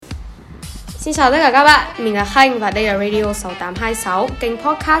Xin chào tất cả các bạn, mình là Khanh và đây là Radio 6826, kênh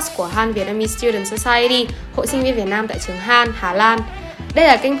podcast của Han Vietnamese Student Society, Hội sinh viên Việt Nam tại trường Han, Hà Lan. Đây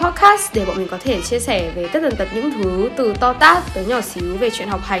là kênh podcast để bọn mình có thể chia sẻ về tất tần tật những thứ từ to tát tới nhỏ xíu về chuyện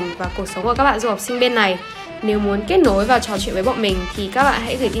học hành và cuộc sống của các bạn du học sinh bên này. Nếu muốn kết nối và trò chuyện với bọn mình thì các bạn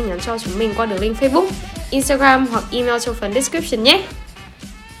hãy gửi tin nhắn cho chúng mình qua đường link Facebook, Instagram hoặc email trong phần description nhé.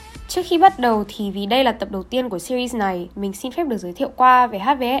 Trước khi bắt đầu thì vì đây là tập đầu tiên của series này, mình xin phép được giới thiệu qua về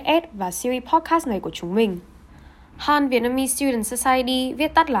HVSS và series podcast này của chúng mình. Han Vietnamese Student Society,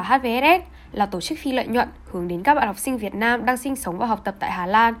 viết tắt là HVSS, là tổ chức phi lợi nhuận hướng đến các bạn học sinh Việt Nam đang sinh sống và học tập tại Hà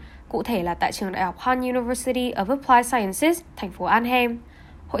Lan, cụ thể là tại trường đại học Han University of Applied Sciences, thành phố Arnhem.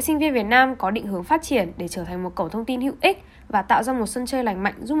 Hội sinh viên Việt Nam có định hướng phát triển để trở thành một cổng thông tin hữu ích và tạo ra một sân chơi lành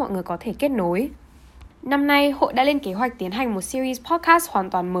mạnh giúp mọi người có thể kết nối. Năm nay, hội đã lên kế hoạch tiến hành một series podcast hoàn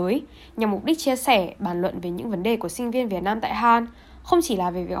toàn mới nhằm mục đích chia sẻ, bàn luận về những vấn đề của sinh viên Việt Nam tại Han, không chỉ là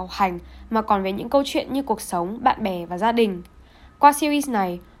về việc học hành mà còn về những câu chuyện như cuộc sống, bạn bè và gia đình. Qua series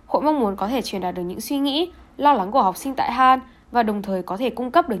này, hội mong muốn có thể truyền đạt được những suy nghĩ, lo lắng của học sinh tại Han và đồng thời có thể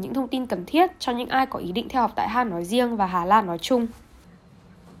cung cấp được những thông tin cần thiết cho những ai có ý định theo học tại Han nói riêng và Hà Lan nói chung.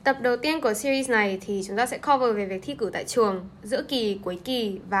 Tập đầu tiên của series này thì chúng ta sẽ cover về việc thi cử tại trường, giữa kỳ, cuối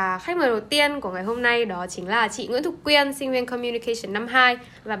kỳ và khách mời đầu tiên của ngày hôm nay đó chính là chị Nguyễn Thục Quyên, sinh viên Communication năm 2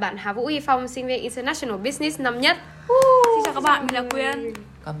 và bạn Hà Vũ Huy Phong, sinh viên International Business năm nhất. Xin chào các bạn, mình là Quyên.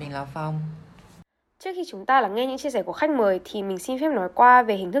 Còn mình là Phong. Trước khi chúng ta lắng nghe những chia sẻ của khách mời thì mình xin phép nói qua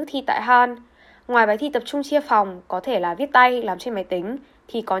về hình thức thi tại Han. Ngoài bài thi tập trung chia phòng, có thể là viết tay, làm trên máy tính,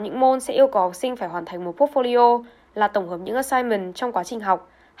 thì có những môn sẽ yêu cầu học sinh phải hoàn thành một portfolio là tổng hợp những assignment trong quá trình học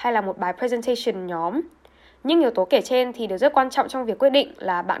hay là một bài presentation nhóm. Những yếu tố kể trên thì đều rất quan trọng trong việc quyết định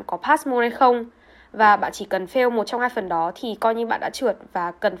là bạn có pass môn hay không, và bạn chỉ cần fail một trong hai phần đó thì coi như bạn đã trượt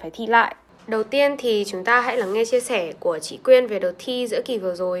và cần phải thi lại. Đầu tiên thì chúng ta hãy lắng nghe chia sẻ của chị Quyên về đợt thi giữa kỳ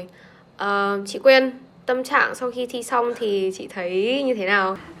vừa rồi. Chị Quyên, tâm trạng sau khi thi xong thì chị thấy như thế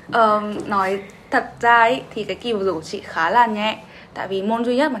nào? Nói thật ra ấy, thì cái kỳ vừa rồi của chị khá là nhẹ. Tại vì môn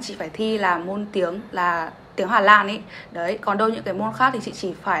duy nhất mà chị phải thi là môn tiếng, là tiếng Hà Lan ấy. Đấy, còn đâu những cái môn khác thì chị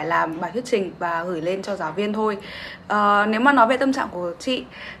chỉ phải làm bài thuyết trình và gửi lên cho giáo viên thôi. Nếu mà nói về tâm trạng của chị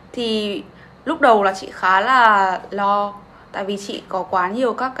thì lúc đầu là chị khá là lo. Tại vì chị có quá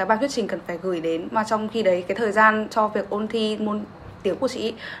nhiều các cái bài thuyết trình cần phải gửi đến, mà trong khi đấy cái thời gian cho việc ôn thi môn tiếng của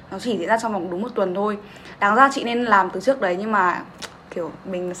chị nó chỉ diễn ra trong vòng đúng 1 tuần thôi. Đáng ra chị nên làm từ trước đấy, nhưng mà kiểu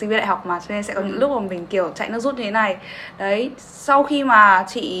mình là sinh viên đại học mà, cho nên sẽ có những lúc mà mình kiểu chạy nước rút như thế này. Đấy, sau khi mà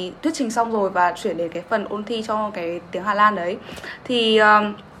chị thuyết trình xong rồi và chuyển đến cái phần ôn thi cho cái tiếng Hà Lan đấy thì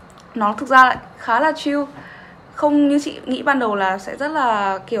nó thực ra lại khá là chill. Không như chị nghĩ ban đầu là sẽ rất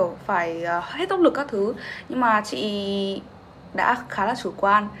là kiểu phải hết tốc lực các thứ, nhưng mà chị đã khá là chủ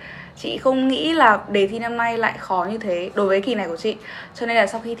quan. Chị không nghĩ là đề thi năm nay lại khó như thế đối với kỳ này của chị. Cho nên là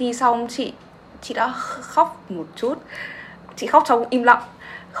sau khi thi xong chị đã khóc một chút. Chị khóc trong im lặng,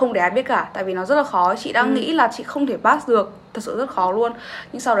 không để ai biết cả. Tại vì nó rất là khó. Chị đang nghĩ là chị không thể pass được, thật sự rất khó luôn.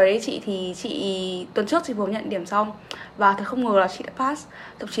 Nhưng sau đấy chị tuần trước chị vừa nhận điểm xong và thật không ngờ là chị đã pass.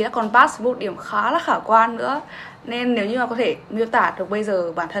 Thậm chí là còn pass một điểm khá là khả quan nữa. Nên nếu như mà có thể miêu tả được bây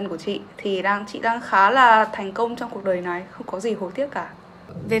giờ bản thân của chị thì chị đang khá là thành công trong cuộc đời này, không có gì hối tiếc cả.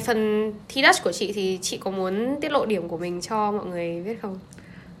 Về phần thi Dutch của chị thì chị có muốn tiết lộ điểm của mình cho mọi người biết không?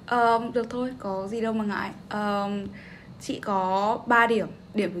 Được thôi, có gì đâu mà ngại. Chị có 3 điểm.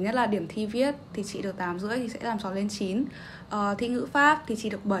 Điểm thứ nhất là điểm thi viết thì chị được 8,5 thì sẽ làm tròn lên 9. Thi ngữ pháp thì chị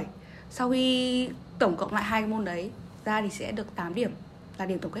được 7. Sau khi tổng cộng lại hai cái môn đấy ra thì sẽ được 8 điểm, là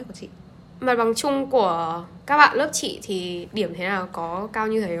điểm tổng kết của chị. Mặt bằng chung của các bạn lớp chị thì điểm thế nào, có cao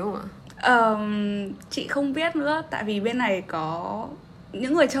như thế không ạ? Chị không biết nữa. Tại vì bên này có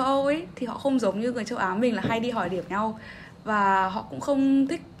những người châu Âu ấy thì họ không giống như người châu Á mình là hay đi hỏi điểm nhau, và họ cũng không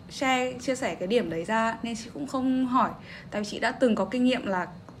thích chia sẻ cái điểm đấy ra, nên chị cũng không hỏi. Tại vì chị đã từng có kinh nghiệm là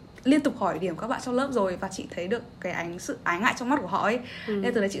liên tục hỏi điểm các bạn trong lớp rồi, và chị thấy được cái sự ái ngại trong mắt của họ ấy.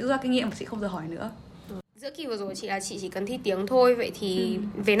 Nên từ đấy chị rút ra kinh nghiệm và chị không giờ hỏi nữa. Giữa kỳ vừa rồi chị chỉ cần thi tiếng thôi. Vậy thì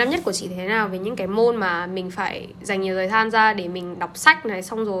về năm nhất của chị thế nào? Về những cái môn mà mình phải dành nhiều thời gian ra để mình đọc sách này,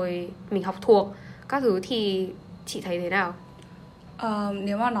 xong rồi mình học thuộc các thứ thì chị thấy thế nào?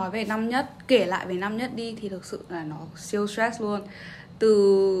 Nếu mà nói về năm nhất, kể lại về năm nhất đi thì thực sự là nó siêu stress luôn.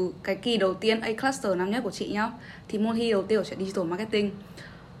 Từ cái kỳ đầu tiên A-cluster năm nhất của chị nhá, thì môn thi đầu tiên của chị Digital Marketing.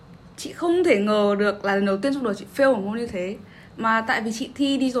 Chị không thể ngờ được là lần đầu tiên trong đời chị fail một môn như thế. Mà tại vì chị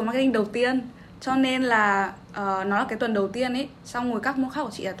thi Digital Marketing đầu tiên, cho nên là nó là cái tuần đầu tiên ấy. Xong rồi các môn khác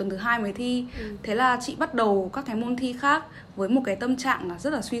của chị là tuần thứ 2 mới thi. Thế là chị bắt đầu các cái môn thi khác với một cái tâm trạng là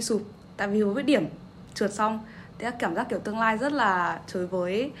rất là suy sụp. Tại vì với điểm trượt xong, thế là cảm giác kiểu tương lai rất là chới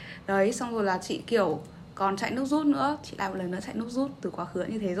với ấy. Đấy, xong rồi là chị kiểu Còn chạy nước rút nữa, chị lại một lần nữa chạy nước rút từ quá khứ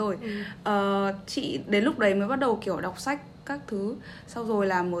như thế rồi. Chị đến lúc đấy mới bắt đầu kiểu đọc sách các thứ, sau rồi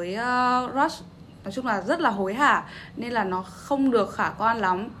là mới rush. Nói chung là rất là hối hả, nên là nó không được khả quan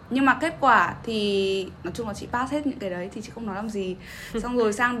lắm. Nhưng mà kết quả thì nói chung là chị pass hết những cái đấy thì chị không nói làm gì. Xong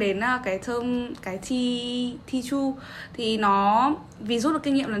rồi sang đến cái thi chu thì nó vì rút được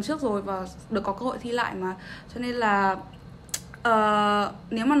kinh nghiệm lần trước rồi và được có cơ hội thi lại mà, cho nên là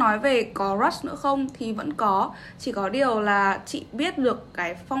nếu mà nói về có rush nữa không thì vẫn có. Chỉ có điều là chị biết được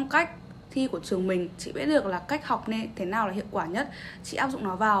cái phong cách thi của trường mình, chị biết được là cách học nên thế nào là hiệu quả nhất, chị áp dụng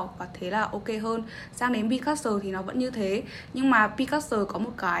nó vào và thế là ok hơn. Sang đến Picasso thì nó vẫn như thế, nhưng mà Picasso có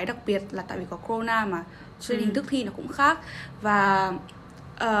một cái đặc biệt là tại vì có corona mà, cho nên hình thức thi nó cũng khác. Và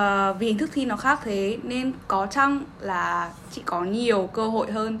vì hình thức thi nó khác thế nên có chăng là chị có nhiều cơ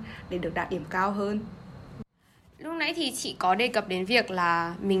hội hơn để được đạt điểm cao hơn. Lúc nãy thì chị có đề cập đến việc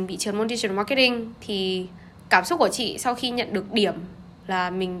là mình bị trượt môn digital marketing, thì cảm xúc của chị sau khi nhận được điểm là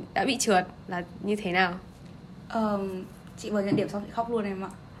mình đã bị trượt là như thế nào? Chị vừa nhận điểm xong chị khóc luôn em ạ.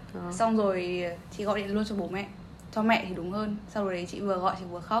 Xong rồi chị gọi điện luôn cho bố mẹ, cho mẹ thì đúng hơn. Sau rồi đấy chị vừa gọi chị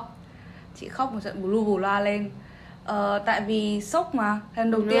vừa khóc. Chị khóc một trận bù loa lên. Tại vì sốc mà,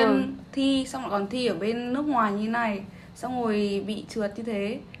 lần đầu tiên thi xong lại còn thi ở bên nước ngoài như này, xong rồi bị trượt như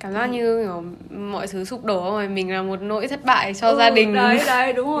thế, cảm giác như kiểu mọi thứ sụp đổ rồi, mình là một nỗi thất bại cho gia đình.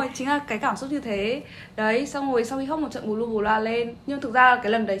 Đấy đúng rồi, chính là cái cảm xúc như thế. Đấy, xong rồi sau khi khóc một trận bù loa lên. Nhưng thực ra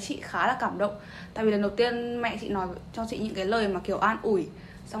cái lần đấy chị khá là cảm động, tại vì lần đầu tiên mẹ chị nói cho chị những cái lời mà kiểu an ủi,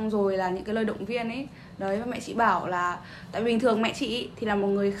 xong rồi là những cái lời động viên ấy. Đấy, và mẹ chị bảo là, tại vì bình thường mẹ chị thì là một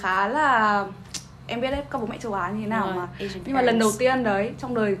người khá là, em biết đấy, các bố mẹ châu Á như thế nào mà. Nhưng mà lần đầu tiên đấy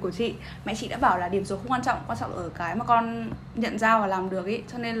trong đời của chị, mẹ chị đã bảo là điểm số không quan trọng, quan trọng ở cái mà con nhận ra và làm được ý.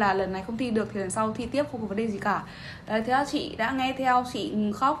 Cho nên là lần này không thi được thì lần sau thi tiếp không có vấn đề gì cả. Đấy, thế là chị đã nghe theo, chị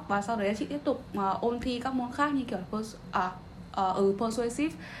ngừng khóc và sau đấy chị tiếp tục ôn thi các môn khác như kiểu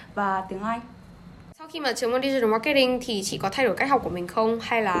persuasive và tiếng Anh. Sau khi mà trường môn digital marketing thì chị có thay đổi cách học của mình không,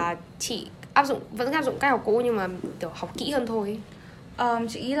 hay là chị vẫn áp dụng cách học cũ nhưng mà kiểu học kỹ hơn thôi?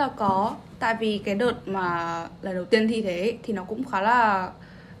 Chị nghĩ là có. Tại vì cái đợt mà lần đầu tiên thi thế thì nó cũng khá là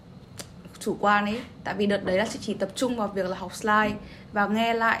chủ quan ấy. Tại vì đợt đấy là chị chỉ tập trung vào việc là học slide và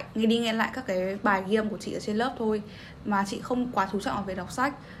nghe đi nghe lại các cái bài ghi âm của chị ở trên lớp thôi, mà chị không quá chú trọng vào việc đọc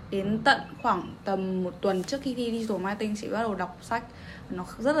sách. Đến tận khoảng tầm 1 tuần trước khi thi digital marketing, chị bắt đầu đọc sách. Nó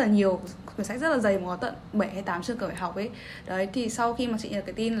rất là nhiều, quyển sách rất là dày mà có tận 7 hay 8 chương cần phải học ấy. Đấy, thì sau khi mà chị nhận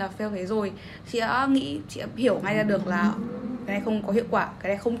cái tin là fail thế rồi, chị đã hiểu ngay ra được là cái này không có hiệu quả, cái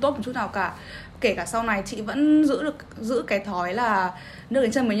này không tốt một chút nào cả. Kể cả sau này chị vẫn giữ cái thói là nước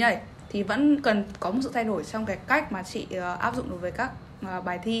đến chân mới nhảy, thì vẫn cần có một sự thay đổi trong cái cách mà chị áp dụng đối với các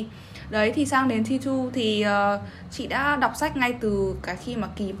bài thi. Đấy, thì sang đến thi chu thì chị đã đọc sách ngay từ cái khi mà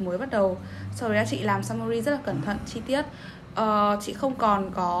kỳ mới bắt đầu. Sau đấy chị làm summary rất là cẩn thận, chi tiết. Chị không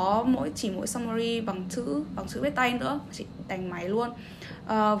còn có mỗi summary bằng chữ viết tay nữa, chị đánh máy luôn.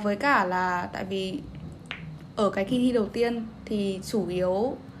 Với cả là tại vì ở cái kỳ thi đầu tiên thì chủ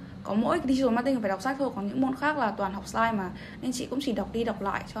yếu có mỗi digital marketing phải đọc sách thôi, còn những môn khác là toàn học slide mà, nên chị cũng chỉ đọc đi đọc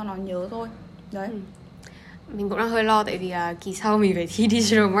lại cho nó nhớ thôi. Đấy. Mình cũng đang hơi lo tại vì kỳ sau mình phải thi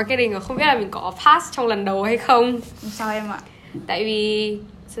digital marketing, không biết là mình có pass trong lần đầu hay không. Sao em ạ? Tại vì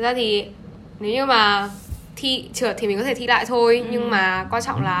thực ra thì nếu như mà thi trượt thì mình có thể thi lại thôi, nhưng mà quan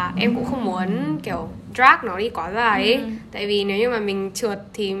trọng là em cũng không muốn kiểu drag nó đi quá dài ấy. Tại vì nếu như mà mình trượt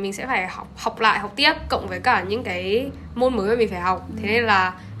thì mình sẽ phải học tiếp, cộng với cả những cái môn mới mà mình phải học. Thế nên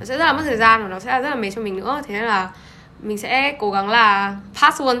là nó sẽ rất là mất thời gian và nó sẽ rất là mệt cho mình nữa. Thế nên là mình sẽ cố gắng là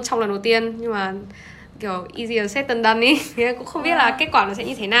pass luôn trong lần đầu tiên, nhưng mà kiểu easier said than done ý. Thế cũng không biết là kết quả nó sẽ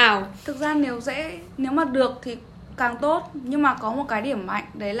như thế nào. Thực ra nếu mà được thì càng tốt, nhưng mà có một cái điểm mạnh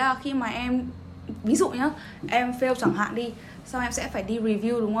đấy là khi mà em, ví dụ nhá, em fail chẳng hạn đi, xong em sẽ phải đi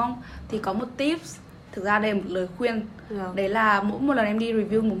review đúng không? Thì có một tips, thực ra đây là một lời khuyên. Đấy là mỗi một lần em đi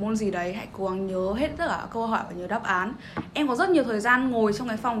review một môn gì đấy, hãy cố gắng nhớ hết tất cả các câu hỏi và nhớ đáp án. Em có rất nhiều thời gian ngồi trong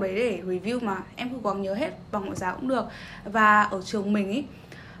cái phòng đấy để review mà, em cứ cố gắng nhớ hết bằng mọi giá cũng được. Và ở trường mình ý,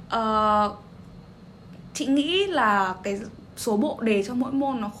 chị nghĩ là cái số bộ đề cho mỗi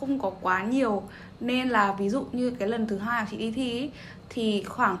môn nó không có quá nhiều, nên là ví dụ như cái lần thứ 2 chị đi thi ý, thì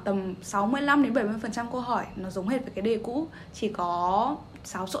khoảng tầm 65-70% câu hỏi nó giống hệt với cái đề cũ, chỉ có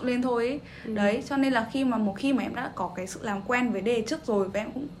xáo trộn lên thôi ấy. Đấy, cho nên là khi mà em đã có cái sự làm quen với đề trước rồi, và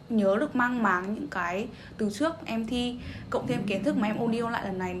em cũng nhớ được mang máng những cái từ trước em thi, cộng thêm kiến thức mà em ôn đi ôn lại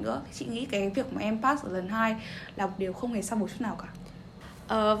lần này nữa, thì chị nghĩ cái việc mà em pass ở lần 2 là một điều không hề sao một chút nào cả.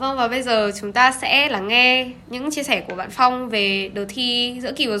 Vâng, và bây giờ chúng ta sẽ lắng nghe những chia sẻ của bạn Phong về đợt thi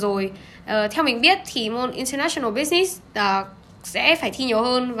giữa kỳ vừa rồi. Theo mình biết thì môn International Business sẽ phải thi nhiều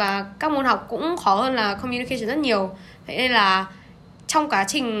hơn và các môn học cũng khó hơn là communication rất nhiều. Vậy nên là trong quá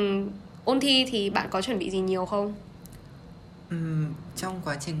trình ôn thi thì bạn có chuẩn bị gì nhiều không? Trong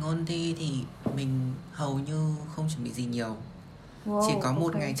quá trình ôn thi thì mình hầu như không chuẩn bị gì nhiều. Chỉ có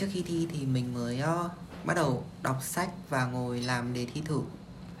một ngày trước khi thi thì mình mới bắt đầu đọc sách và ngồi làm đề thi thử.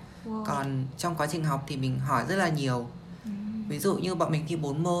 Còn trong quá trình học thì mình hỏi rất là nhiều. Ví dụ như bọn mình thi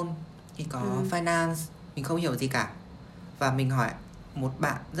 4 môn thì có finance, mình không hiểu gì cả. Và mình hỏi một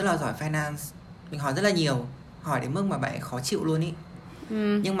bạn rất là giỏi finance, mình hỏi rất là nhiều, hỏi đến mức mà bạn ấy khó chịu luôn ý.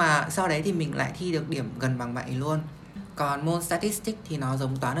 Nhưng mà sau đấy thì mình lại thi được điểm gần bằng bạn ấy luôn. Còn môn statistics thì nó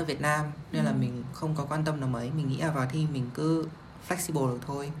giống toán ở Việt Nam, nên là mình không có quan tâm nó mấy. Mình nghĩ là vào thi mình cứ flexible được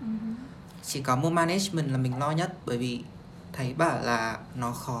thôi. Chỉ có môn management là mình lo nhất, bởi vì thấy bảo là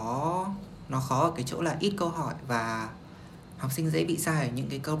nó khó ở cái chỗ là ít câu hỏi và học sinh dễ bị sai ở những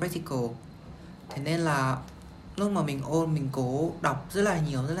cái câu practical. Thế nên là lúc mà mình ôn mình cố đọc rất là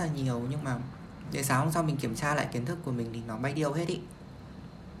nhiều, nhưng mà đến sáng hôm sau mình kiểm tra lại kiến thức của mình thì nó bay điêu hết ý.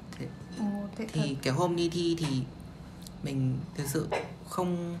 Thì cái hôm đi thi thì mình thực sự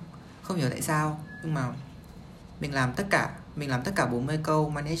không hiểu tại sao, nhưng mà mình làm tất cả 40 câu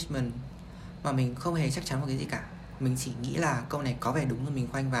management mà mình không hề chắc chắn một cái gì cả. Mình chỉ nghĩ là câu này có vẻ đúng rồi mình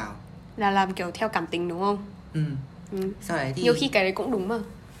khoanh vào. Là làm kiểu theo cảm tính đúng không? Sau đấy thì nhiều khi cái đấy cũng đúng mà.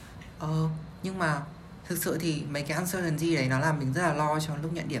 Nhưng mà thực sự thì mấy cái uncertainty đấy nó làm mình rất là lo cho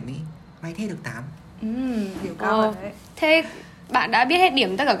lúc nhận điểm ý. May thế được 8. Điểm cao rồi đấy. Thế bạn đã biết hết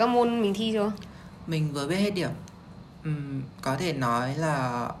điểm tất cả các môn mình thi chưa? Mình vừa biết hết điểm. Có thể nói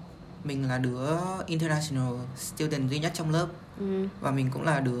là mình là đứa international student duy nhất trong lớp. Và mình cũng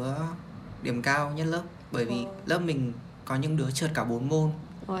là đứa điểm cao nhất lớp. Bởi vì lớp mình có những đứa trượt cả 4 môn.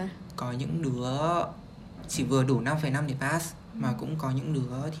 Có những đứa chỉ vừa đủ 5,5 để pass. Mà cũng có những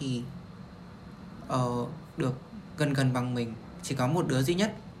đứa thì được gần bằng mình. Chỉ có một đứa duy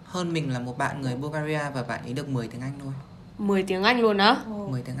nhất hơn mình là một bạn người Bulgaria, và bạn ấy được 10 tiếng Anh thôi. 10 tiếng Anh luôn á?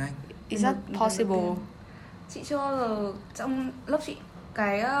 10 tiếng Anh. Is that possible? Chị chưa bao giờ trong lớp chị,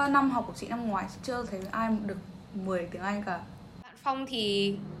 cái năm học của chị năm ngoài, chị chưa thấy ai được 10 tiếng Anh cả. Bạn Phong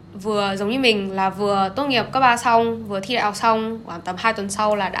thì vừa giống như mình là vừa tốt nghiệp cấp 3 xong, vừa thi đại học xong, khoảng tầm 2 tuần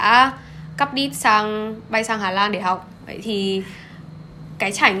sau là đã cắp đít bay sang Hà Lan để học. Vậy thì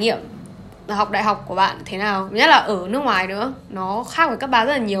cái trải nghiệm học đại học của bạn thế nào? Nhất là ở nước ngoài nữa, nó khác với cấp 3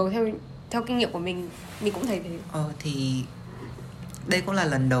 rất là nhiều. Theo kinh nghiệm của mình cũng thấy thế. Thì đây cũng là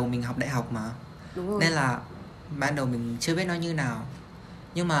lần đầu mình học đại học mà. Đúng rồi. Nên là ban đầu mình chưa biết nó như nào.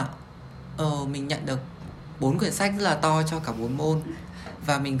 Nhưng mà mình nhận được 4 quyển sách rất là to cho cả 4 môn.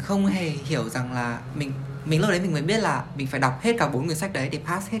 Và mình không hề hiểu rằng là mình lúc đấy mình mới biết là mình phải đọc hết cả 4 quyển sách đấy để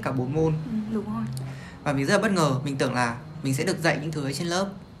pass hết cả 4 môn. Đúng rồi. Và mình rất là bất ngờ. Mình tưởng là mình sẽ được dạy những thứ ấy trên lớp,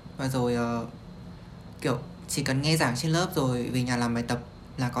 và rồi kiểu chỉ cần nghe giảng trên lớp rồi về nhà làm bài tập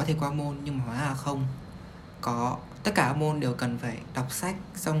là có thể qua môn. Nhưng mà hóa là không. Có tất cả các môn đều cần phải đọc sách,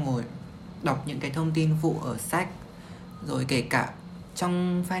 xong rồi đọc những cái thông tin phụ ở sách. Rồi kể cả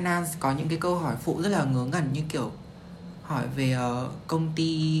trong finance có những cái câu hỏi phụ rất là ngớ ngẩn, như kiểu hỏi về công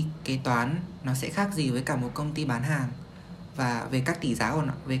ty kế toán nó sẽ khác gì với cả một công ty bán hàng, và về các tỷ giá của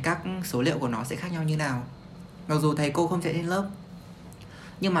nó, về các số liệu của nó sẽ khác nhau như nào. Mặc dù thầy cô không dạy trên lớp,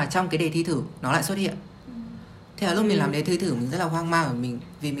 nhưng mà trong cái đề thi thử nó lại xuất hiện. Thế là lúc mình làm đề thi thử mình rất là hoang mang của mình,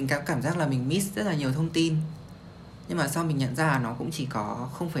 vì mình có cảm giác là mình miss rất là nhiều thông tin. Nhưng mà sau mình nhận ra là nó cũng chỉ có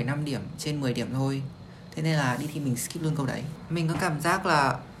 0,5 điểm trên 10 điểm thôi. Thế nên là đi thi mình skip luôn câu đấy. Mình có cảm giác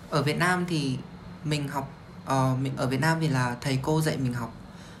là ở Việt Nam thì mình học ở Việt Nam thì là thầy cô dạy mình học.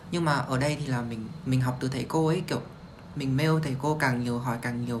 Nhưng mà ở đây thì là mình học từ thầy cô ấy, kiểu mình mail thầy cô càng nhiều, hỏi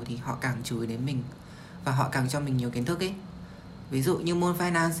càng nhiều thì họ càng chú ý đến mình và họ càng cho mình nhiều kiến thức ấy. Ví dụ như môn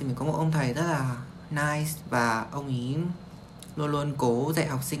finance thì mình có một ông thầy rất là nice, và ông ấy luôn luôn cố dạy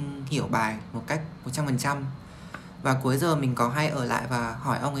học sinh hiểu bài một cách 100%. Và cuối giờ mình có hay ở lại và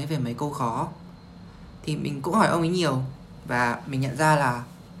hỏi ông ấy về mấy câu khó. Thì mình cũng hỏi ông ấy nhiều, và mình nhận ra là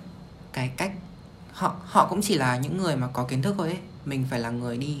cái cách họ cũng chỉ là những người mà có kiến thức thôi ấy. Mình phải là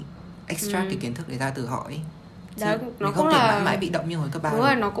người đi extract cái kiến thức đấy ra từ họ ấy. Đó, nó mình cũng không thể là mãi mãi bị động như hồi cấp 3. Đúng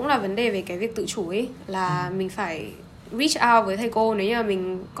rồi, nó cũng là vấn đề về cái việc tự chủ ấy. Là mình phải reach out với thầy cô nếu như là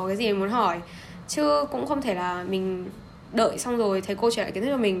mình có cái gì mình muốn hỏi. Chứ cũng không thể là mình đợi xong rồi thầy cô trả lại kiến thức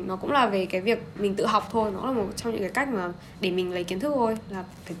cho mình. Nó cũng là về cái việc mình tự học thôi. Nó là một trong những cái cách mà để mình lấy kiến thức thôi. Là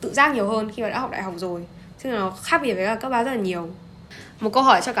phải tự giác nhiều hơn khi mà đã học đại học rồi. Chứ nó khác biệt với cả cấp 3 rất là nhiều. Một câu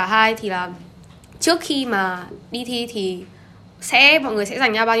hỏi cho cả hai thì là trước khi mà đi thi thì mọi người sẽ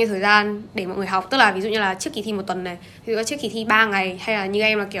dành ra bao nhiêu thời gian để mọi người học? Tức là ví dụ như là trước kỳ thi 1 tuần này, ví dụ trước kỳ thi 3 ngày, hay là như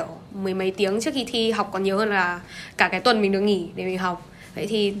em là kiểu 10 mấy tiếng trước kỳ thi học còn nhiều hơn là cả cái tuần mình được nghỉ để mình học. Vậy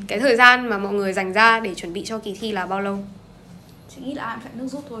thì cái thời gian mà mọi người dành ra để chuẩn bị cho kỳ thi là bao lâu? Chị nghĩ là ai cũng phải nước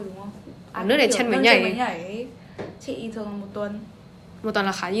rút thôi đúng không? Ai nước để kiểu chân mới nâng nhảy. chân mới nhảy ấy. Chị thường là 1 tuần. 1 tuần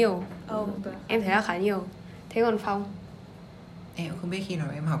là khá nhiều. 1 tuần. Em thấy là khá nhiều. Thế còn Phong? Em không biết khi nào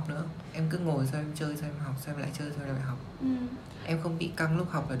em học nữa. Em cứ ngồi xong em chơi, xong em học, xong em lại chơi, xong em lại học. Em không bị căng lúc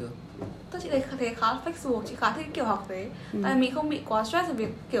học là được. Chị thấy khá flexible, chị khá thích kiểu học thế. Tại vì mình không bị quá stress về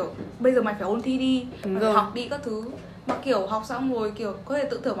việc kiểu bây giờ mày phải ôn thi đi, phải học đi các thứ. Mà kiểu học xong rồi kiểu có thể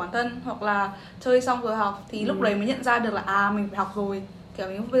tự thưởng bản thân, hoặc là chơi xong rồi học thì lúc đấy mới nhận ra được là mình phải học rồi. Kiểu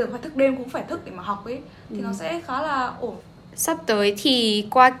mình bây giờ phải thức đêm cũng phải thức để mà học ấy, thì nó sẽ khá là ổn. Sắp tới thì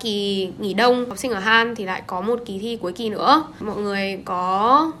qua kỳ nghỉ đông, học sinh ở Han thì lại có một kỳ thi cuối kỳ nữa. Mọi người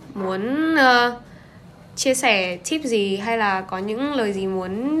có muốn chia sẻ tip gì hay là có những lời gì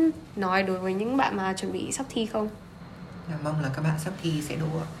muốn nói đối với những bạn mà chuẩn bị sắp thi không? Mong là các bạn sắp thi sẽ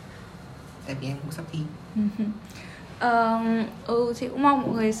đỗ ạ. Tại vì em cũng sắp thi. Chị cũng mong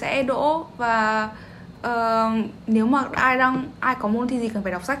mọi người sẽ đỗ. Và nếu mà ai có môn thi gì cần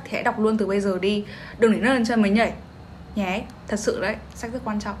phải đọc sách thì hãy đọc luôn từ bây giờ đi. Đừng để nâng chân mới nhảy nhé. Thật sự đấy, sách rất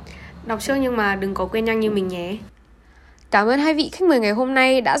quan trọng. Đọc trước nhưng mà đừng có quên nhanh như mình nhé. Cảm ơn hai vị khách mời ngày hôm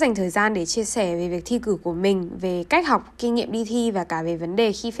nay đã dành thời gian để chia sẻ về việc thi cử của mình, về cách học, kinh nghiệm đi thi và cả về vấn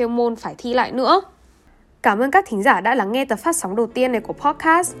đề khi fail môn phải thi lại nữa. Cảm ơn các thính giả đã lắng nghe tập phát sóng đầu tiên này của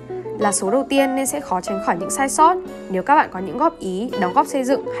podcast. Là số đầu tiên nên sẽ khó tránh khỏi những sai sót. Nếu các bạn có những góp ý, đóng góp xây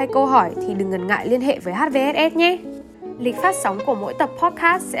dựng hay câu hỏi thì đừng ngần ngại liên hệ với HVSS nhé. Lịch phát sóng của mỗi tập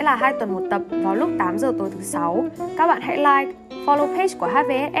podcast sẽ là 2 tuần một tập vào lúc 8 giờ tối thứ 6. Các bạn hãy like, follow page của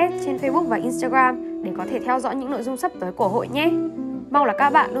HVSS trên Facebook và Instagram để có thể theo dõi những nội dung sắp tới của hội nhé. Mong là các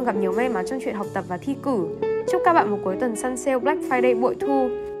bạn luôn gặp nhiều may mắn trong chuyện học tập và thi cử. Chúc các bạn một cuối tuần săn sale Black Friday bội thu.